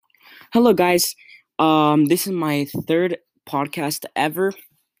Hello, guys. This is my third podcast ever,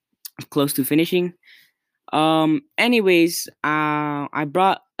 close to finishing. I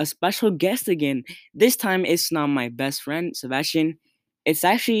brought a special guest again. This time, it's not my best friend, Sebastian. It's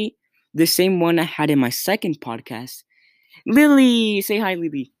actually the same one I had in my second podcast. Lily, say hi,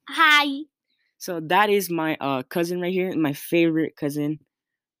 Lily. Hi. So that is my cousin right here, my favorite cousin,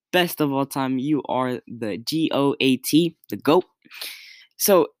 best of all time. You are the GOAT, the GOAT.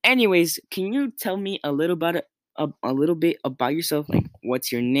 So, can you tell me a little bit about yourself? Like,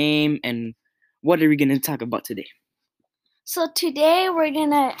 what's your name and what are we gonna talk about today? So today we're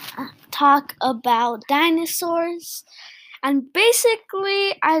gonna talk about dinosaurs, and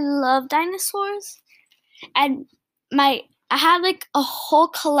basically, I love dinosaurs, and I have like a whole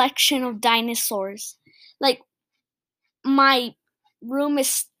collection of dinosaurs. Like my room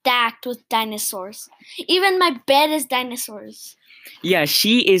is stacked with dinosaurs. Even my bed is dinosaurs. Yeah,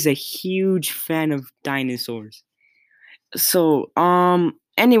 she is a huge fan of dinosaurs. So,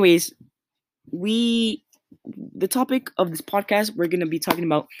 we the topic of this podcast we're gonna be talking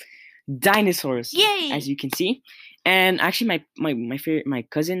about dinosaurs. Yay! As you can see. And actually my favorite my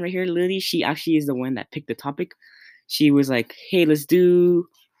cousin right here, Lily, she actually is the one that picked the topic. She was like, hey, let's do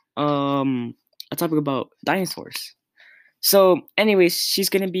a topic about dinosaurs. So, she's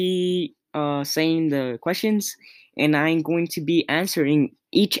gonna be saying the questions, and I'm going to be answering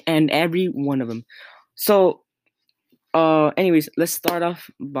each and every one of them. So, let's start off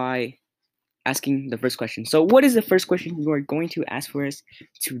by asking the first question. So, what is the first question you are going to ask for us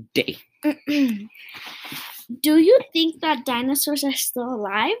today? Do you think that dinosaurs are still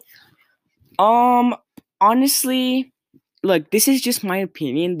alive? Honestly, look, this is just my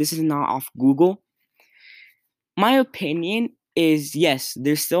opinion. This is not off Google. My opinion is yes,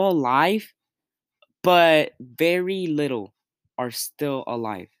 they're still alive, but very little are still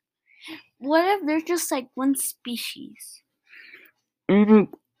alive. What if they're just like one species?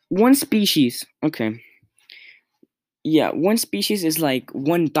 One species. Okay. Yeah, one species is like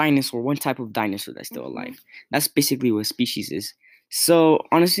one dinosaur, one type of dinosaur that's still alive. That's basically what species is. So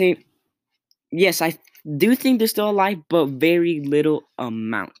honestly, yes, I do think they're still alive, but very little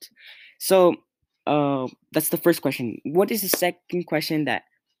amount. So that's the first question. What is the second question that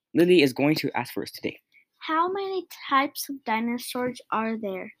Lily is going to ask for us today? How many types of dinosaurs are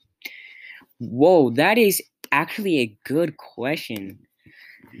there? Whoa, that is actually a good question.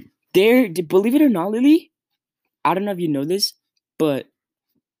 Believe it or not, Lily, I don't know if you know this, but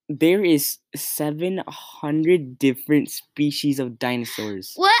there is 700 different species of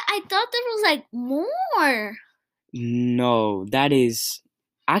dinosaurs. What? I thought there was like more. No, that is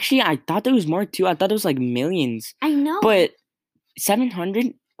actually I thought there was more too. I thought it was like millions. I know. But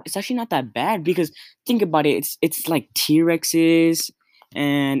 700 it's actually not that bad because think about it. It's like T-Rexes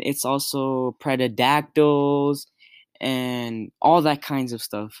and it's also Predadactyls and all that kinds of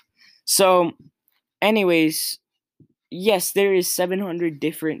stuff. So, anyways, yes, there is 700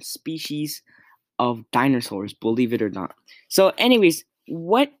 different species of dinosaurs, believe it or not. So,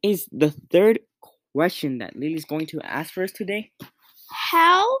 what is the third question that Lily's going to ask for us today?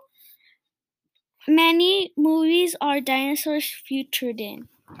 How many movies are dinosaurs featured in?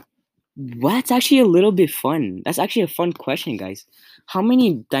 Well, that's actually a little bit fun. That's actually a fun question, guys. How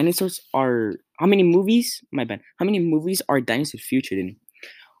many how many movies, my bad, how many movies are dinosaurs featured in?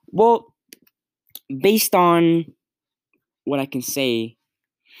 Well, based on what I can say,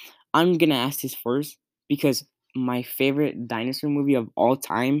 I'm gonna ask this first because my favorite dinosaur movie of all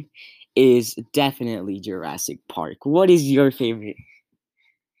time is definitely Jurassic Park. What is your favorite?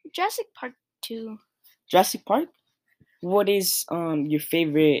 Jurassic Park 2. Jurassic Park? What is your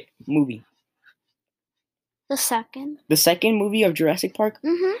favorite movie? The second. The second movie of Jurassic Park?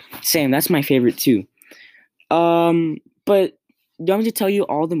 Mm-hmm. Same, that's my favorite too. But do you want me to tell you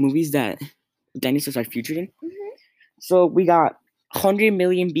all the movies that dinosaurs are featured in? Mm-hmm. So we got 100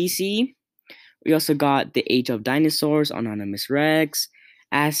 million BC. We also got The Age of Dinosaurs, Anonymous Rex,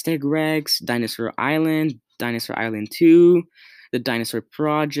 Aztec Rex, Dinosaur Island 2, The Dinosaur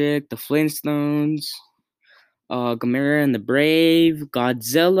Project, The Flintstones, Gamera and the Brave,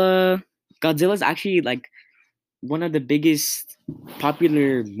 Godzilla. Godzilla is actually like one of the biggest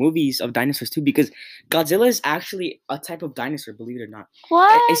popular movies of dinosaurs too, because Godzilla is actually a type of dinosaur, believe it or not.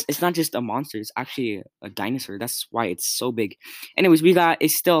 What? It's not just a monster, it's actually a dinosaur. That's why it's so big. Anyways, we got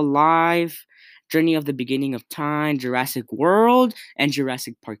It's Still Alive, Journey of the Beginning of Time, Jurassic World, and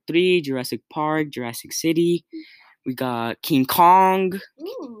Jurassic Park 3, Jurassic Park, Jurassic City. We got King Kong,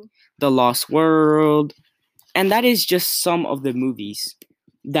 Ooh. The Lost World, and that is just some of the movies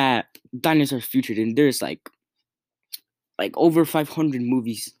that dinosaurs featured in. There's like over 500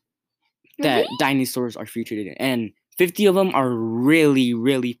 movies that Really? dinosaurs are featured in, and 50 of them are really,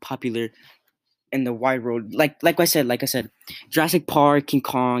 really popular in the wide world. Like I said, Jurassic Park, King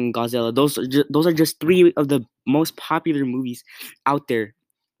Kong, Godzilla. Those are just three of the most popular movies out there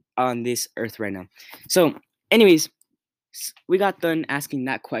on this earth right now. So, anyways, we got done asking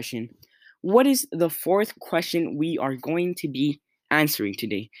that question. What is the fourth question we are going to be answering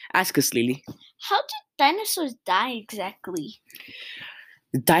today? Ask us, Lily. How did dinosaurs die exactly?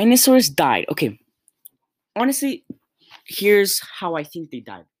 The dinosaurs died. Okay. Honestly, here's how I think they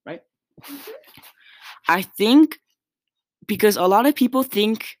died, right? I think because a lot of people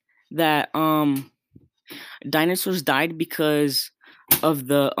think that dinosaurs died because of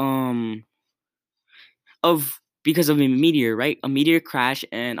the because of a meteor, right? A meteor crash,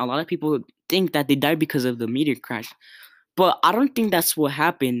 and a lot of people think that they died because of the meteor crash. But I don't think that's what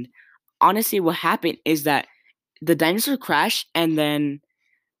happened. Honestly, what happened is that the dinosaur crashed, and then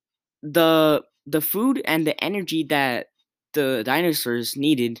the food and the energy that the dinosaurs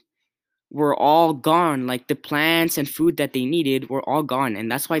needed were all gone. Like the plants and food that they needed were all gone,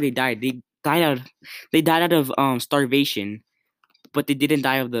 and that's why they died. They died out of starvation, but they didn't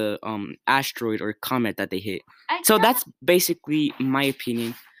die of the asteroid or comet that they hit. So that's basically my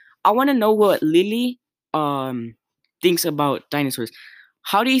opinion. I want to know what Lily thinks about dinosaurs.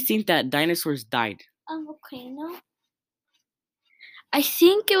 How do you think that dinosaurs died? A volcano? I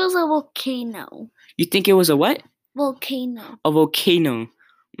think it was a volcano. You think it was a what? Volcano. A volcano.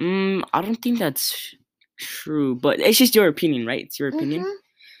 I don't think that's true, but it's just your opinion, right? It's your opinion.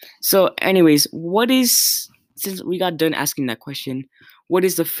 So, anyways, since we got done asking that question, what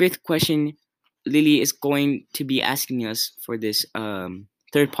is the fifth question Lily is going to be asking us for this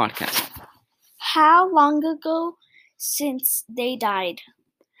third podcast? How long ago since they died?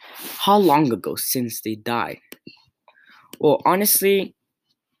 How long ago since they died? Well, honestly,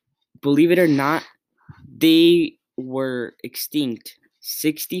 believe it or not, they were extinct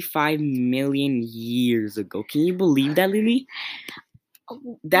 65 million years ago. Can you believe that, Lily?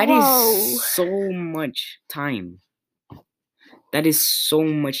 That is so much time. That is so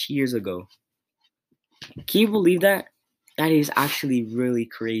much years ago. Can you believe that? That is actually really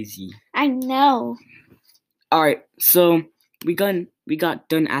crazy. I know. All right, so we got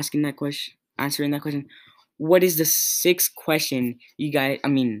done asking that question, answering that question. What is the sixth question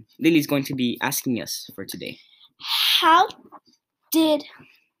Lily's going to be asking us for today? How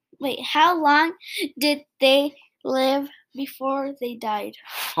long did they live before they died?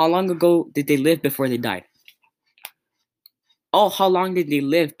 How long ago did they live before they died? Oh, how long did they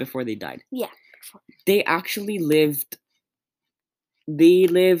live before they died? Yeah. They actually lived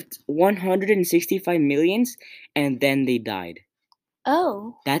 165 millions, and then they died.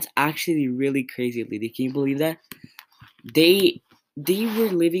 Oh. That's actually really crazy, Lily. Can you believe that? They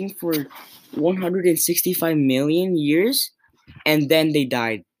were living for 165 million years, and then they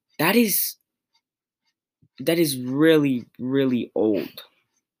died. That is really, really old.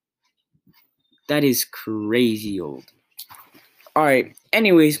 That is crazy old. All right.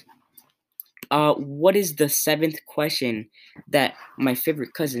 Anyways, what is the seventh question that my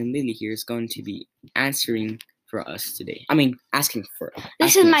favorite cousin Lily here is going to be answering for us today? Asking for.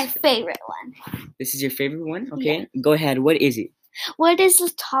 This is my favorite one. This is your favorite one? Okay. Yeah. Go ahead. What is it? What is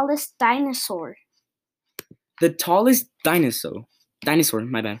the tallest dinosaur? The tallest dinosaur,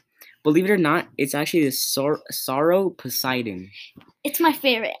 my bad. Believe it or not, it's actually the Sauroposeidon. It's my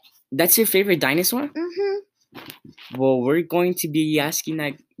favorite. That's your favorite dinosaur? Mm-hmm. Well, we're going to be asking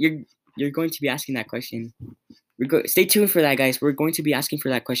that. You're going to be asking that question. Stay tuned for that, guys. We're going to be asking for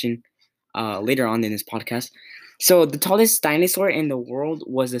that question later on in this podcast. So the tallest dinosaur in the world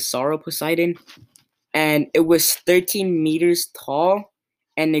was the Sauroposeidon, and it was 13 meters tall,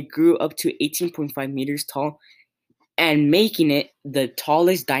 and it grew up to 18.5 meters tall, and making it the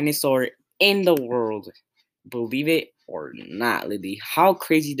tallest dinosaur in the world. Believe it or not, Lily. How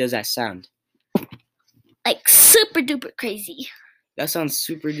crazy does that sound? Like super duper crazy. That sounds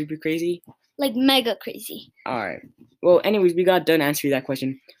super duper crazy? Like mega crazy. Alright. Well, anyways, we got done answering that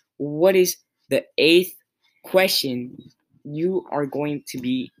question. What is the eighth question you are going to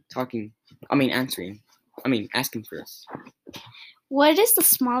be asking for us? What is the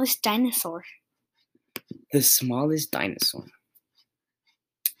smallest dinosaur? The smallest dinosaur.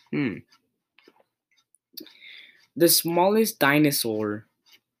 The smallest dinosaur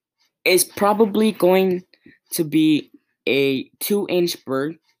is probably going to be a 2-inch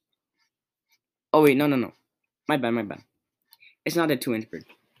bird. Oh wait, no. My bad. It's not a 2-inch bird.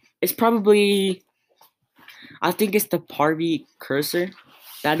 It's probably, I think it's the Parvi cursor.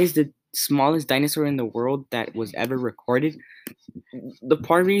 That is the smallest dinosaur in the world that was ever recorded. the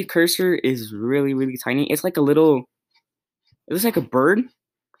Parvy cursor is really, really tiny. It's like a little. It looks like a bird,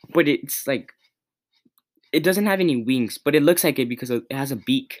 but it's like it doesn't have any wings, but it looks like it because it has a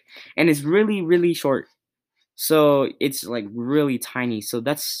beak, and it's really, really short. So it's like really tiny. So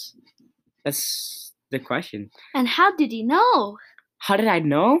that's the question. And how did you know? How did I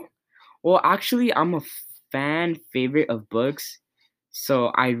know? Well, actually, I'm a fan favorite of books, so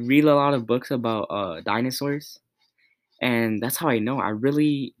I read a lot of books about dinosaurs, and that's how I know. I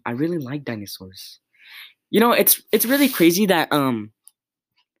really like dinosaurs. It's really crazy that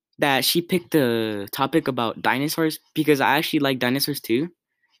she picked the topic about dinosaurs because I actually like dinosaurs too.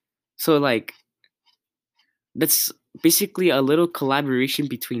 So like that's basically a little collaboration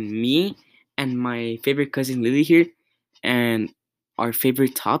between me and my favorite cousin Lily here and our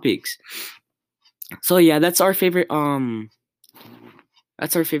favorite topics. So yeah, that's our favorite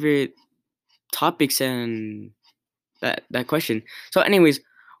topics and that question. So anyways,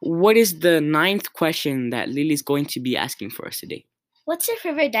 what is the ninth question that Lily's going to be asking for us today? What's your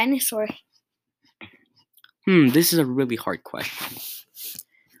favorite dinosaur? This is a really hard question.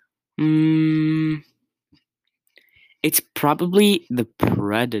 It's probably the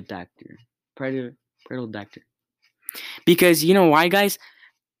Predator. Predator. Because you know why, guys?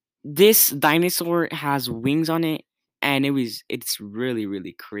 This dinosaur has wings on it, and it's really,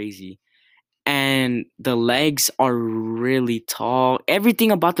 really crazy. And the legs are really tall.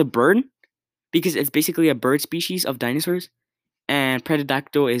 Everything about the bird, because it's basically a bird species of dinosaurs, and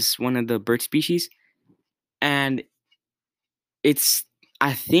Pterodactyl is one of the bird species, and it's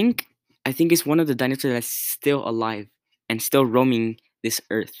I think I think it's one of the dinosaurs that's still alive and still roaming this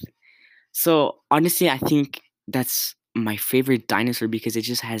earth. So honestly, I think that's my favorite dinosaur because it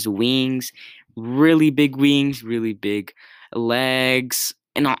just has wings, really big legs,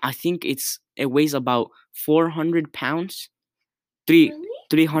 and I think it weighs about 400 pounds, three Really?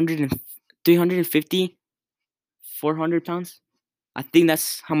 300 and 350 400 pounds. I think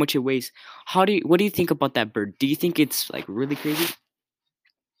that's how much it weighs. What do you think about that bird? Do you think it's like really crazy?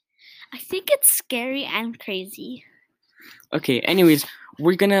 I think it's scary and crazy. Okay, anyways,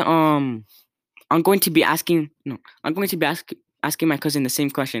 we're gonna I'm going to be asking no, I'm going to be asking my cousin the same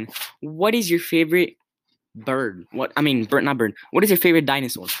question. What is your favorite bird? Bird, not bird. What is your favorite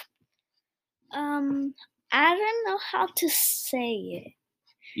dinosaur? I don't know how to say it.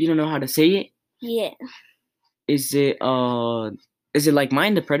 You don't know how to say it? Yeah. Is it like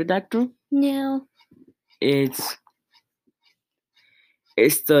mine, the Predator? No. It's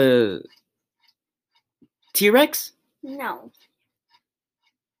the T-Rex? No.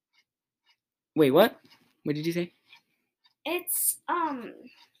 Wait, what? What did you say? It's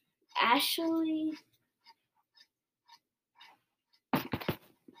actually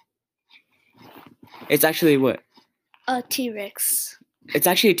It's actually what? a T-Rex. It's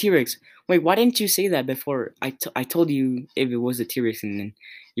actually a T-Rex. Wait, why didn't you say that before? I told you if it was a T-Rex, and then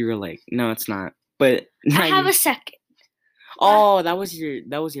you were like, no, it's not. But I have a second. Oh, that was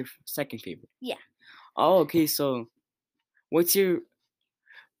your second favorite. Yeah. Oh, okay. So, what's your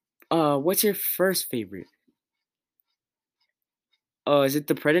first favorite? Oh, is it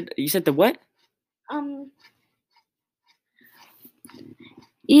the Predator? You said the what?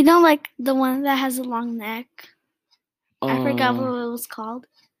 You know, like the one that has a long neck. I forgot what Uh, it was called.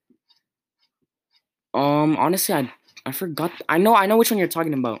 Honestly, I forgot. I know which one you're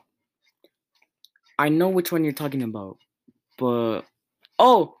talking about. I know which one you're talking about, but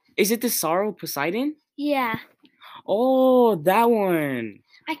oh, is it the Sorrow Poseidon? Yeah. Oh, that one.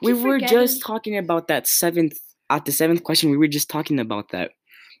 I keep We were forgetting. just talking about that at the seventh question. We were just talking about that.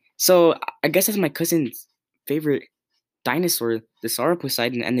 So I guess that's my cousin's favorite dinosaur, the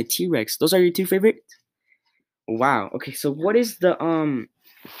Sauroposeidon and the T-Rex. Those are your two favorites? Wow. Okay, so what is the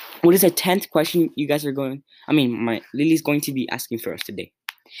 10th question you guys are going my Lily's going to be asking for us today?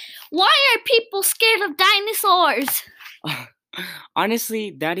 Why are people scared of dinosaurs?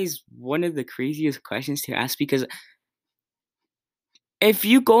 Honestly, that is one of the craziest questions to ask because if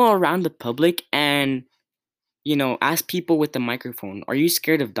you go around the public and ask people with the microphone, are you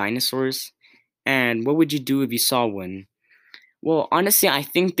scared of dinosaurs? And what would you do if you saw one? Well, honestly, I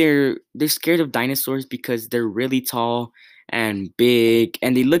think they're scared of dinosaurs because they're really tall and big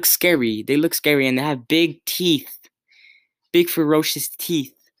and they look scary. They look scary and they have big teeth. Big ferocious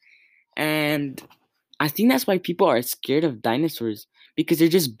teeth. And I think that's why people are scared of dinosaurs because they're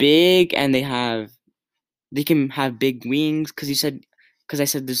just big and they can have big wings because I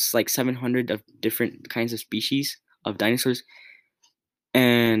said there's like 700 of different kinds of species of dinosaurs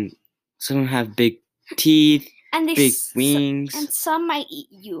and some of them have big teeth, And big wings. And some might eat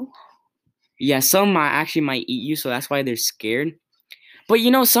you. Yeah, some actually might eat you, so that's why they're scared. But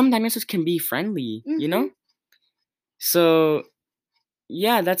some dinosaurs can be friendly, So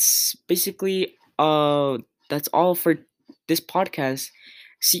yeah, that's basically that's all for this podcast.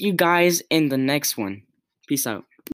 See you guys in the next one. Peace out.